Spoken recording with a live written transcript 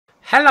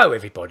Hello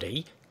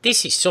everybody,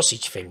 this is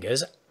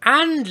Sausagefingers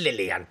and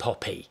Lilly and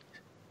Poppy.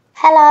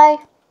 Hello.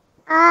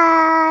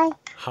 Hi.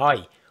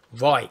 Hi.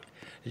 Right,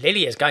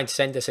 Lilly is going to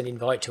send us an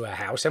invite to her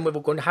house and we're all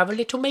going to have a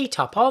little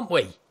meet-up, aren't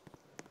we?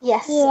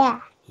 Yes.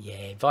 Yeah. Yeah,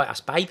 invite us,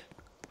 babe.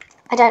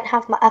 I don't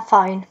have a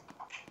phone.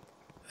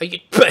 Are you...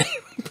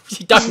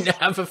 you don't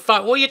have a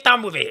phone. What have you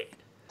done with it?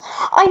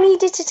 I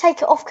needed to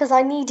take it off because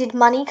I needed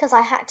money because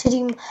I had to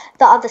do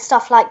the other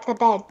stuff like the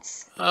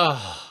beds.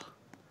 Oh.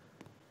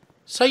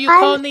 So you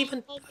can't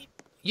even...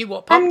 You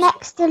what, Pops? I'm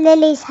next to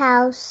Lily's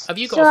house. Have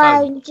you got a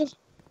phone? I'm just...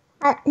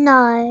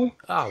 no.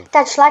 Oh.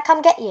 Dad, shall I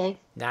come get you?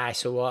 Nah,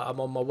 it's alright, I'm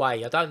on my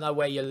way. I don't know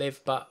where you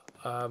live, but...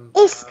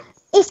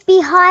 It's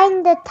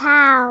behind the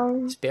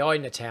town. It's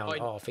behind the town.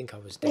 Oh, I think I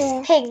was there.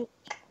 Yeah. Pink.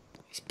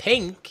 It's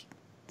pink?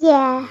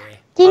 Yeah. Yeah.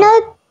 Do you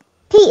know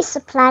Pizza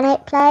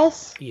Planet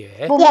place?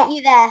 Yeah. We'll Yeah. meet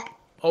you there.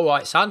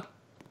 Alright, son.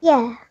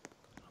 Yeah.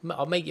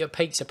 I'll meet you at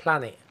Pizza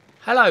Planet.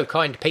 Hello,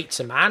 kind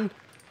pizza man.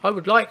 I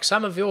would like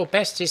some of your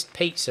bestest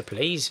pizza,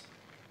 please.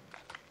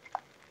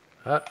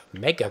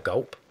 Mega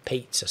gulp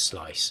pizza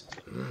slice.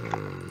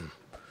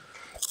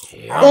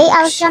 See,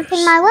 I was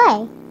jumping my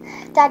way.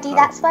 Daddy,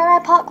 that's where I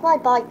park my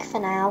bike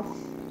for now.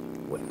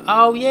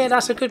 Oh, yeah,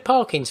 that's a good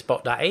parking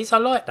spot, that is. I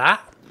like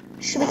that.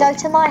 Should we go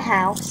to my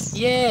house?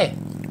 Yeah.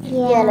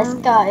 Yeah, let's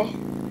go.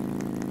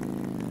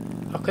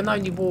 I can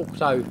only walk,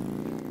 though.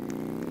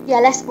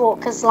 Yeah, let's walk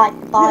because, like,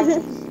 the bike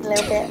is a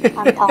little bit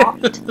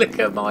unparked. Look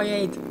at my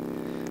head.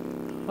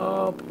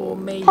 Oh, poor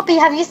me. Poppy,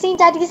 have you seen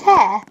Daddy's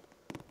hair?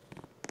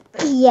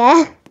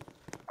 Yeah.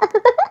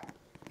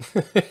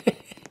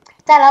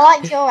 Dad, I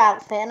like your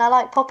outfit and I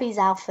like Poppy's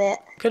outfit.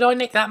 Could I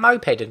nick that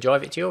moped and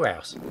drive it to your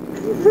house?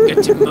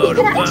 Get to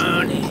motor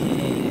running.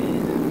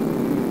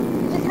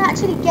 You can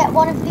actually get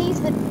one of these,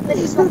 but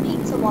it's not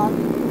pizza one.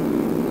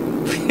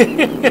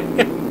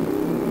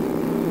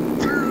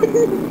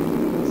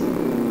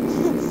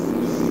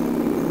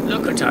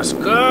 Look at us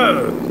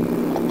go.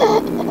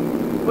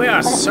 We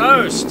are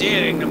so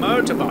steering the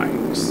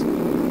motorbikes.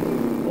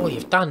 Oh,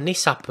 you've done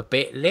this up a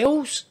bit,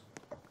 Lils.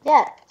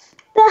 Yeah.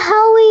 But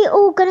how are we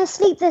all going to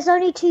sleep? There's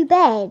only 2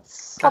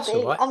 beds. That's Poppy,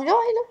 all right. I'm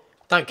joining.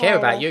 Don't care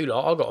about you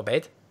lot. I got a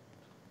bed.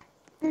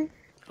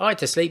 I had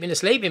to sleep in a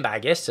sleeping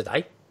bag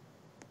yesterday.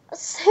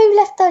 Who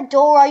left the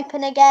door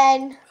open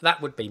again?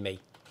 That would be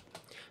me.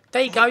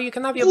 There you go. You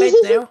can have your bed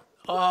now.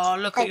 Oh,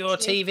 look at Thank your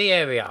you. TV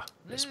area.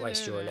 Let's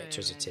waste your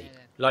electricity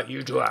like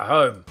you do at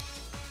home.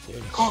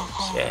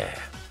 Unicorns, yeah.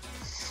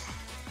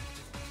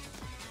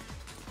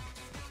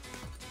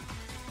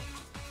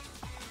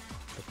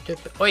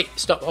 Wait,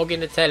 stop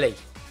hogging the telly.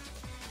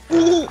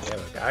 There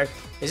we go.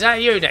 Is that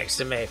you next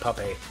to me,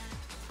 Poppy?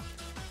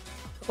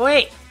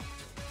 Wait!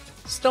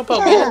 Stop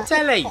hogging the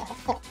telly!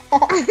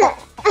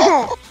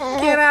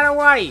 Get out of the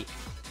way!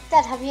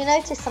 Dad, have you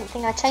noticed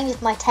something? I changed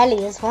my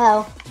telly as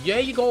well. Yeah,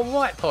 you got a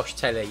right posh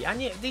telly,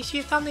 and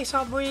you've done this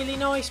up really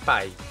nice,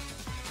 babe.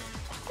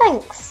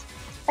 Thanks.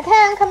 Okay,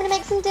 I'm coming to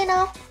make some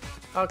dinner.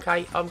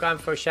 Okay, I'm going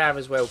for a shower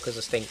as well because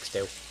I stink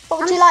still. What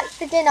would you like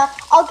for dinner?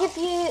 I'll give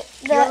you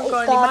the... You haven't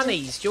got any garden.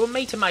 monies. Do you want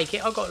me to make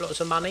it? I've got lots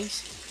of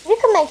monies. You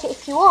can make it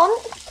if you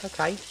want.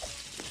 Okay. You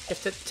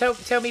have to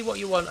tell me what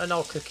you want and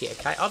I'll cook it,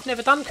 okay? I've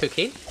never done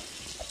cooking.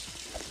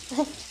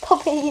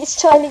 Poppy is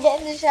trying to get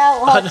in the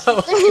shower. I know,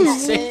 I can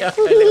see her,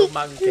 a little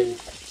monkey.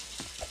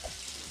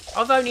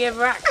 I've only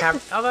ever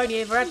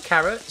had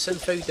carrots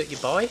and food that you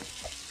buy.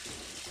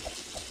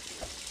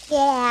 Get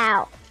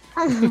out.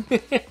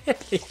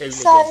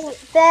 So,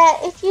 there,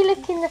 if you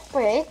look in the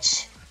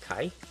fridge,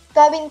 Okay.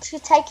 go into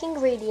take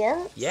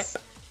ingredients. Yep.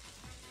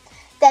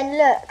 Then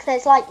look,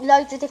 there's like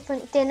loads of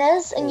different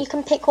dinners and you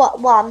can pick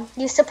what one.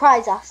 You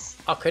surprise us.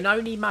 I can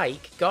only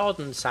make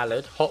garden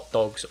salad, hot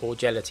dogs or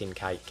gelatin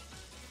cake.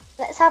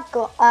 Let's have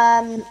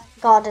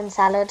garden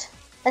salad.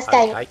 Let's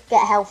Okay.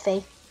 get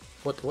healthy.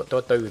 What do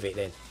I do with it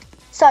then?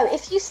 So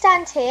if you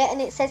stand here and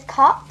it says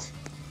cut,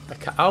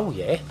 Okay. Oh,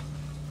 yeah.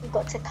 you've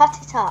got to cut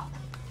it up.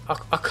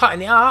 I'm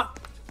cutting it up.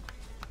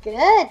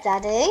 Good,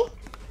 Daddy.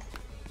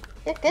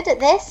 You're good at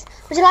this.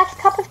 Would you like a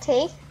cup of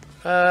tea?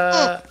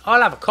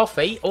 I'll have a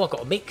coffee. Oh, I've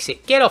got to mix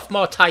it. Get off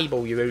my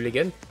table, you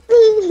hooligan.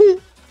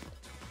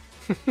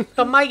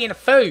 I'm making a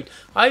food.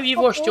 I hope you've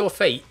washed your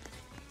feet.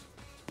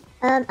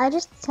 I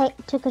just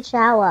took a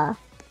shower.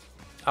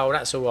 Oh,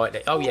 that's all right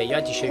then. Oh, yeah, you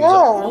had your shoes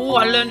on. Oh,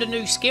 I learned a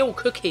new skill,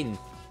 cooking.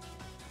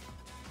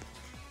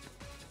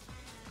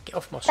 Get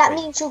off my That street.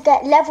 means you'll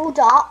get leveled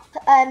up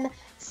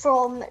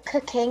from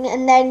cooking,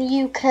 and then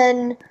you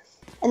can,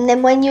 and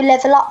then when you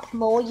level up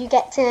more, you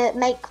get to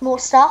make more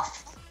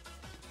stuff.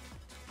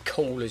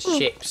 Cool as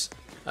chips.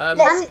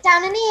 Let's sit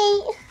down and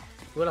eat.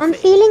 Well, I I'm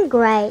think- feeling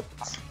great.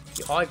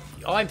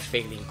 I'm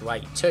feeling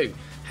great too.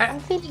 I'm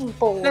feeling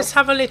bored. Let's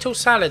have a little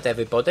salad,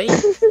 everybody.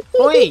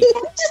 Oi!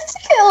 Just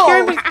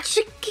chill.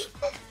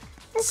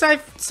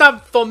 Save some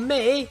for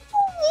me.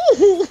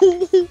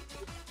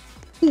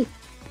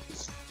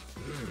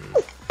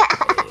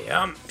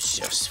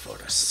 Yumptious for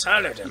the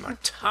salad in my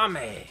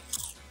tummy.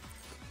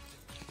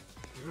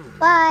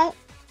 Bye.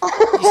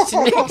 You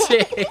snicked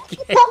it again.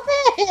 Come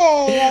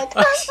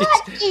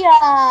back here.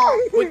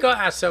 We got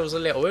ourselves a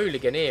little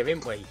hooligan here,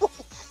 haven't we?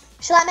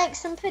 Shall I make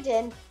some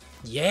pudding?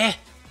 Yeah.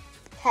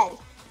 Okay.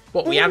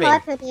 What we This is my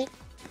having? pudding.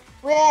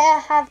 We're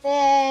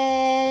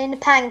having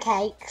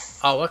pancakes.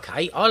 Oh,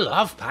 okay. I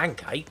love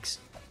pancakes.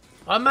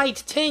 I made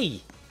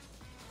tea.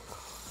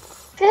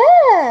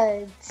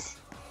 Good.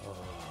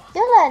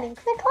 You're learning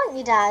quick, aren't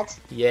you, Dad?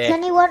 Yeah. Does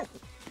anyone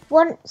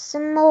want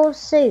some more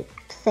soup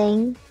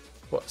thing?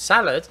 What,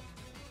 salad?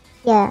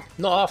 Yeah.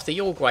 Not after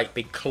your great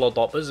big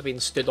clodhoppers have been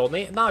stood on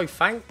it. No,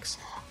 thanks.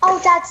 Oh,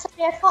 Dad,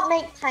 sorry, I can't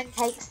make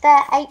pancakes. They're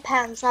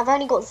 £8 and I've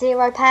only got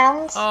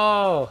 £0.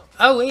 Oh,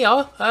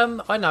 here.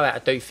 I know how to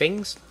do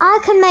things. I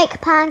can make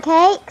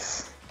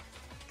pancakes.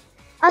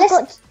 I've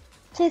Let's-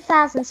 got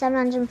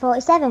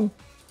 2,747.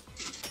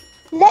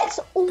 Let's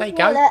all... There you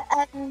go.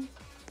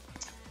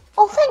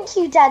 Oh, thank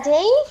you,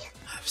 Daddy.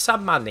 Have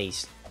some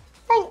monies.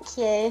 Thank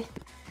you.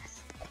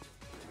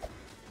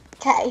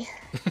 Okay.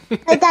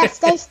 Hey, Dad,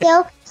 stay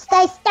still.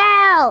 Stay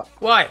still.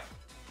 Why?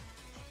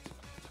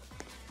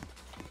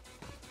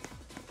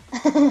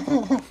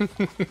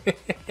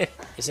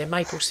 Is there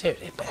maple syrup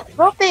there, baby?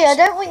 Robbie, I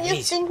don't want your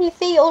Please. stinky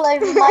feet all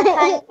over my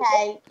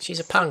pancake. She's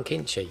a punk,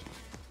 isn't she?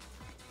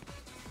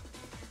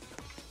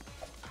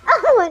 I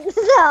want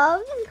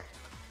some.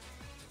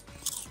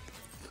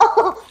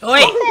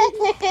 Oi!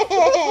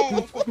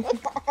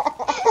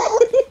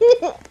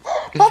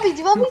 Robbie, do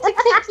you want me to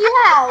kick you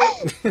out?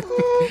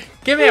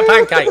 Give me a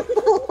pancake.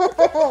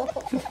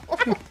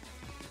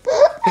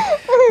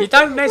 You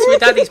don't mess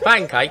with Daddy's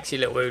pancakes, you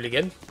little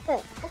hooligan.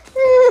 Robbie,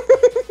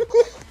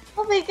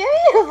 give me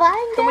a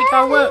pancake. Can we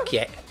go work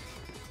yet?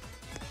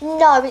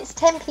 No, it's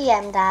 10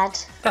 PM, Dad.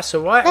 That's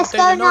alright. Let's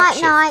I'll go do the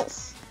night night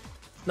shift.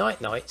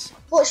 nights. Nights.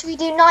 What, should we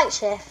do night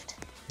shift?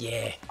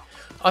 Yeah.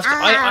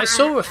 I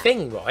saw a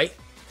thing, right?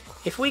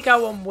 If we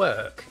go on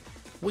work,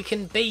 we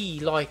can be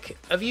like...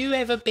 Have you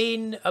ever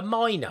been a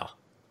miner?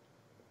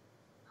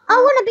 I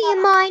want to be a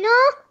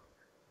miner.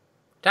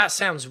 That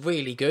sounds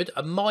really good.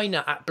 A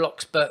miner at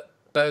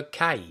Bloxburg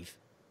Cave.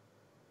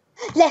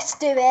 Let's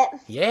do it.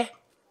 Yeah?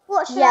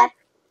 What should Yeah.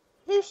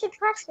 Who should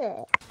press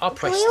it? I Do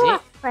pressed we all it.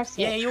 have to press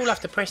it? Yeah, you all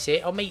have to press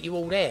it. I'll meet you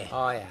all there.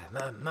 I am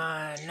a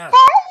miner.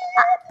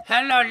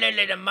 Hello,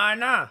 Lily the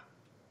miner.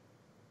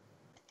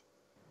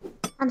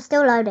 I'm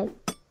still loading.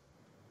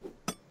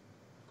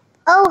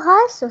 Oh,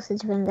 hi,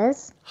 sausage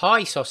fingers.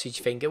 Hi, Sausage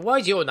Finger. Why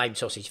is your name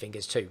Sausage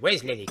Fingers too?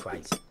 Where's Lily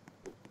Craze?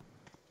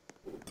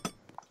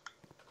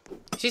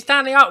 She's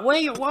standing up.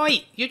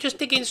 Wait, you're just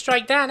digging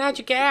straight down. How'd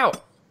you get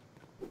out?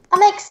 I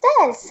make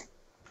stairs.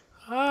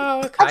 Oh,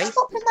 I okay. just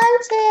got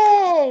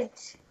promoted.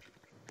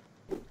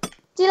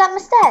 Do you like my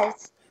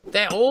stairs?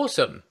 They're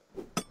awesome.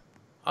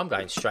 I'm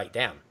going straight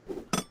down.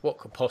 What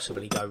could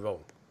possibly go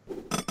wrong?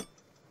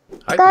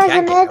 I hope Guys, we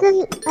can get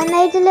out. I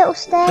made a little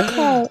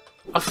staircase.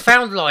 I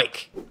found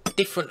like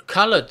different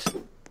coloured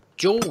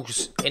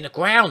jewels in the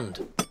ground.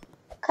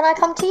 Can I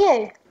come to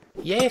you?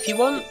 Yeah, if you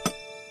want.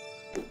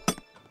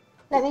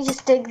 Let me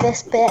just dig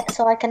this bit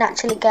so I can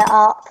actually get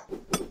up.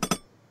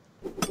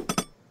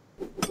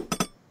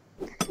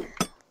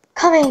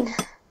 Coming.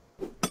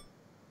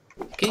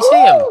 Can you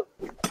see them?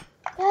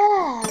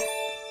 Yeah.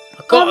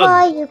 I got Where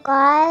are them. you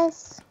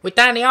guys? We're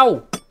down the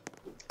hole.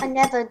 I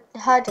never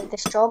heard of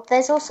this job.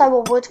 There's also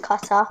a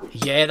woodcutter.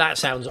 Yeah, that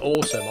sounds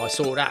awesome. I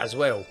saw that as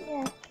well.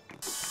 Yeah.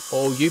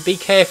 Oh, you be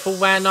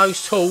careful around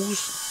those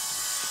tools.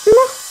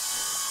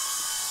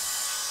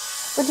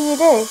 What do you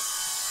do?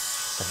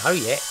 Don't know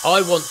yet.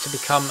 I want to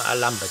become a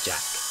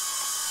lumberjack.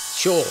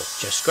 Sure,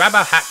 just grab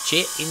a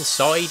hatchet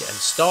inside and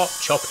start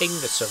chopping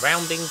the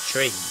surrounding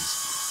trees.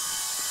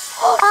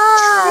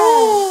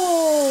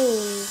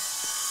 Oh,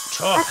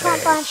 Chop I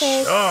can't find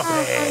this. chop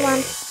I can't find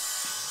one.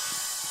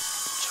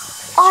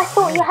 Chop I chop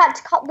thought you had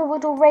to cut the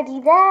wood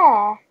already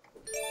there.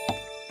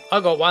 I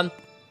got one.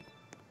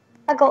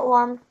 I got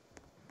one.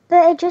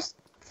 But it just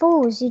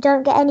falls. You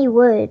don't get any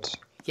wood.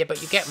 Yeah,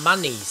 but you get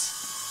monies.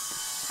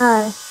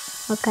 Oh,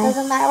 okay.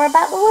 Doesn't matter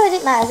about the wood,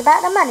 it matters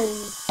about the money.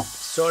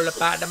 It's all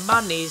about the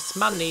monies.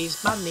 Money.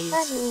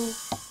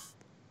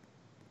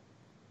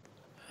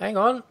 Hang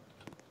on.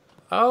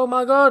 Oh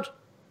my god.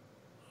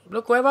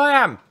 Look where I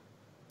am.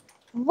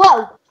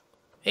 Whoa!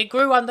 It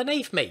grew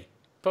underneath me.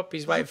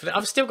 Poppy's waiting for it.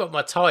 I've still got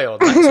my tie on.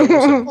 That's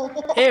awesome.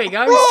 Here we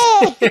go.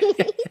 I just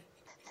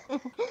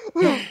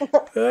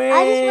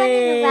went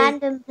in a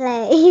random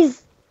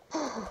place.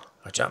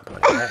 I jump on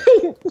it.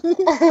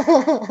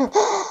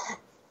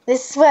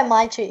 This is where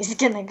my tree is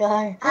gonna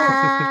go.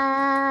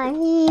 Ah,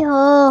 hee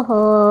ho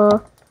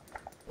ho.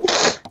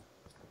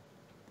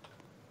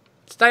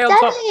 Stay on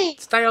Daddy! top.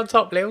 Stay on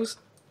top, Lils.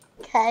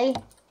 Okay.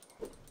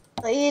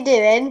 What are you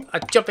doing?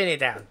 I'm chopping it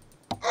down.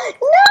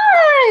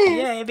 No!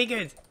 Yeah, it'd be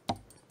good.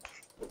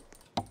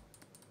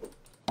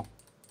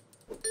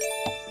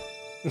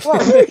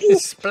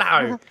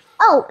 Splatto.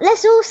 Oh,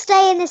 let's all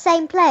stay in the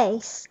same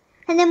place,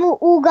 and then we'll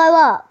all go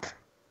up.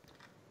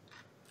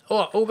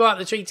 Oh, all go up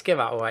the tree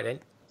together. All right then.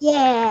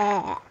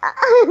 Yeah.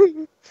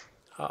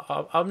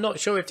 I'm not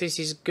sure if this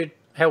is good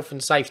health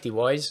and safety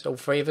wise, all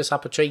three of us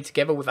up a tree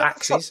together with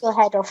axes. Chop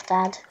your head off,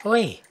 Dad.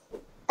 Oi.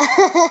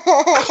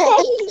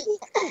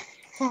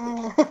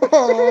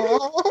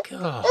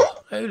 God,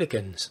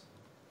 hooligans.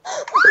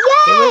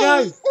 Here we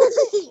go.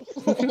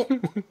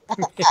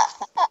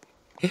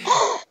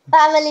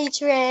 Family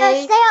tree.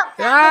 No, stay up.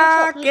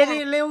 Ah, get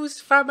it, Lil's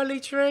family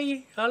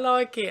tree. I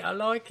like it. I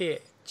like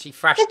it. She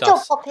thrashed Good job,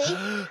 us. Poppy.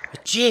 A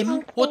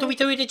gym? What do we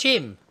do in a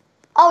gym?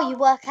 Oh, you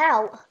work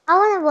out. I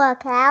want to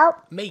work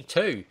out. Me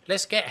too.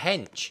 Let's get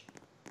hench.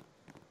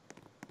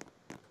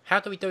 How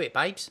do we do it,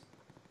 babes?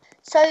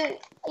 So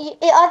it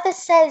either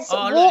says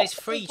Oh, look, walk there's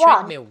 3 or run.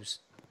 treadmills.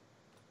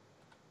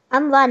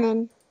 I'm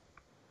running.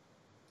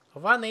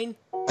 Running.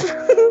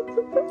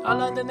 I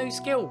learned a new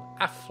skill.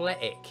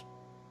 Athletic.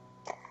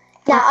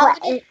 Now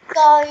I'm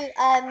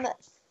gonna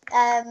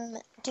go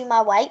do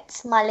my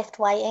weights, my lift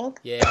weighting.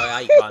 Yeah,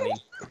 I hate running.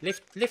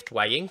 Lift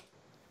weighing?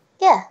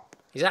 Yeah,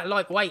 Is that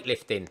like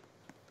weightlifting?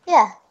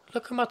 yeah.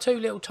 Look at my 2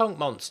 little tonk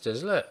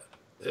monsters, look.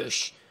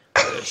 Ush,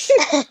 ush,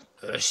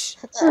 ush.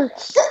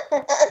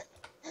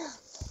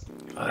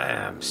 I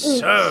am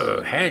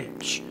so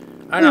hench.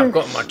 And I've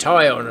got my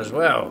tie on as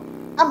well.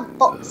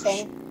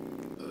 Unboxing.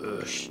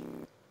 Ush.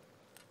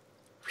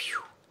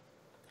 Phew.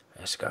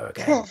 Let's go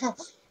again.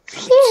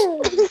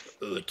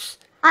 Oots.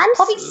 I'm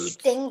Poppy's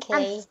stinky.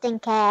 I'm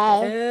stinky.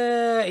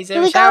 Is there Do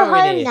a we go shower in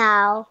home here?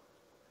 now?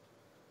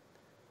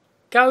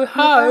 Go Can we go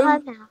home?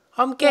 home now?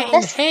 I'm getting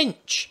Yes.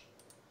 hench.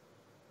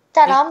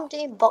 Dad, I'm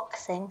doing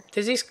boxing.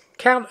 Does this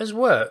count as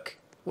work?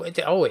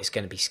 Oh, it's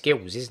going to be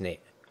skills, isn't it?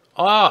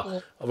 Ah,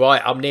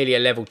 right, I'm nearly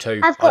at level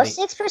 2. I've got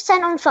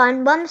 6% on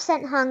fun,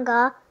 1%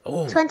 hunger,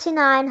 Oh,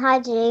 29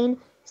 hygiene,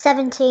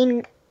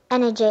 17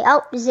 energy.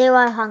 Oh,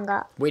 0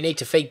 hunger. we need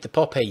to feed the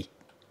Poppy.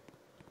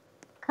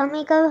 Can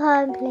we go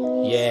home,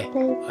 please? Yeah,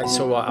 Please. it's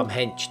alright, I'm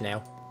hench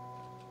now.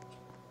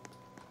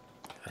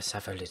 Let's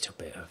have a little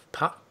bit of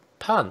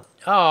punch.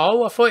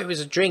 Oh, I thought it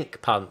was a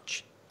drink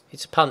punch.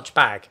 It's a punch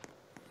bag.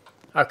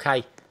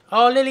 Okay.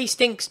 Oh, Lily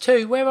stinks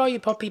too. Where are you,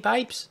 Poppy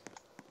babes?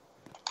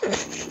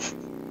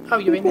 Oh,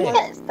 you're in there.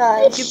 Let's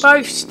go. You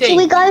both Should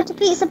we stink. go to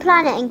Pizza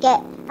Planet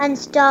and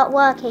start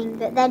working,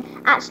 but then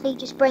actually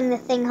just bring the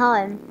thing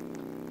home?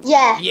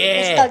 Yeah.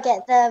 Yeah. Let's go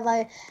get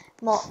the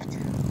mopped.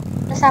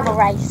 Let's have a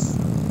race.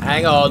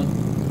 Hang on.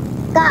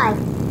 Guy.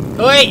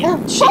 Oi!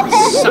 She's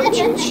such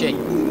a cheat.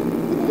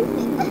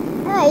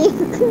 Hey.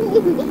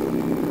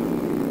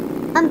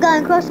 I'm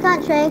going cross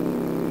country.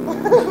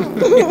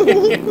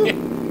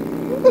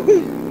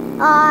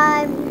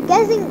 I'm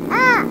guessing.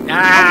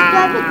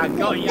 Ah,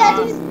 got ya.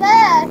 Daddy's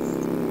first.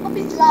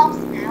 Poppy's last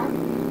now.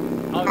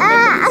 Oh,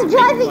 I'm remember,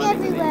 driving it's a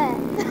big everywhere.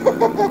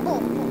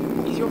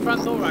 one. Is your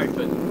front door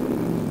open?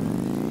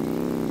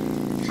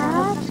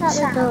 How do I shut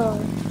the door?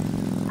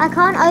 I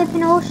can't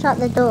open or shut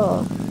the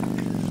door.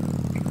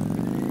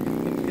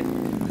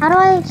 How do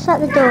I shut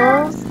the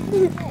door?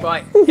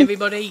 Right,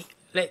 everybody,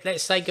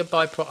 let's say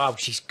goodbye. Oh,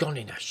 she's gone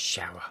in a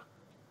shower.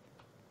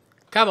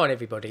 Come on,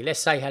 everybody, let's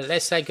say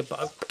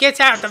goodbye. Get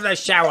out of the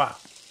shower.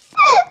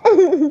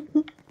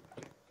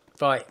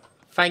 Right,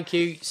 thank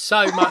you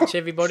so much,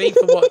 everybody,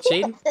 for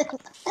watching.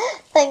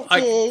 Thank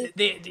you.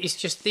 It's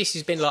just, this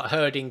has been like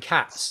herding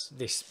cats,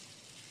 this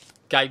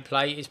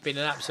gameplay. It's been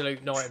an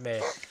absolute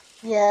nightmare.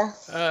 Yeah.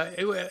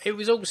 It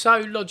was all so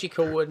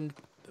logical and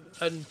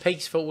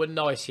peaceful and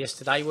nice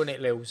yesterday, wasn't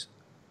it, Lils?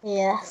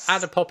 Yes.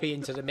 Add a Poppy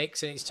into the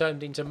mix and it's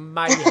turned into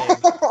mayhem.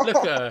 Look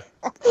at her.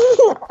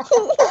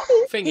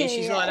 Thing is,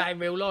 she's like that in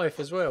real life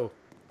as well.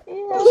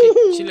 Yeah.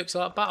 She looks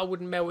like butter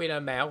wouldn't melt in her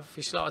mouth.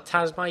 She's like a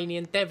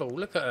Tasmanian devil.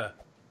 Look at her.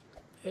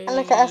 And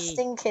look at her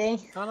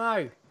stinky. I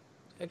know.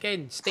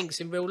 Again,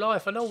 stinks in real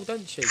life and all,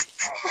 don't she?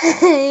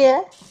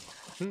 Yeah.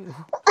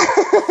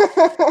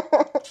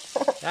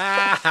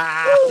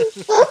 Ah.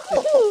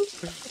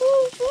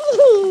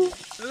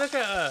 Look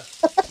at her.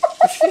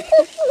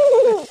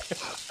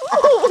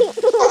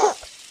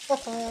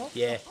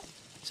 Yeah.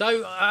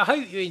 So I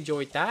hope you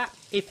enjoyed that.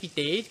 If you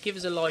did, give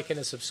us a like and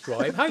a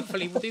subscribe.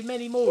 Hopefully we'll do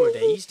many more of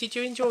these. Did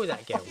you enjoy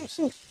that, girls?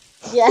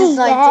 Yes,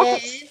 I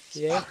did.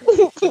 Yeah.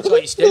 Looks like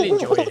you're still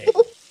enjoying it.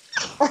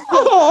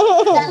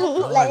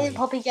 Let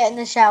Poppy get in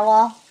the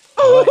shower.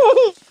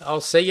 Right.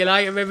 I'll see you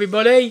later,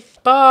 everybody.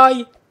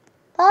 Bye.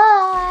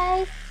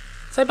 Bye.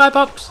 Say bye,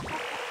 Pops.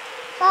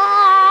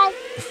 Bye.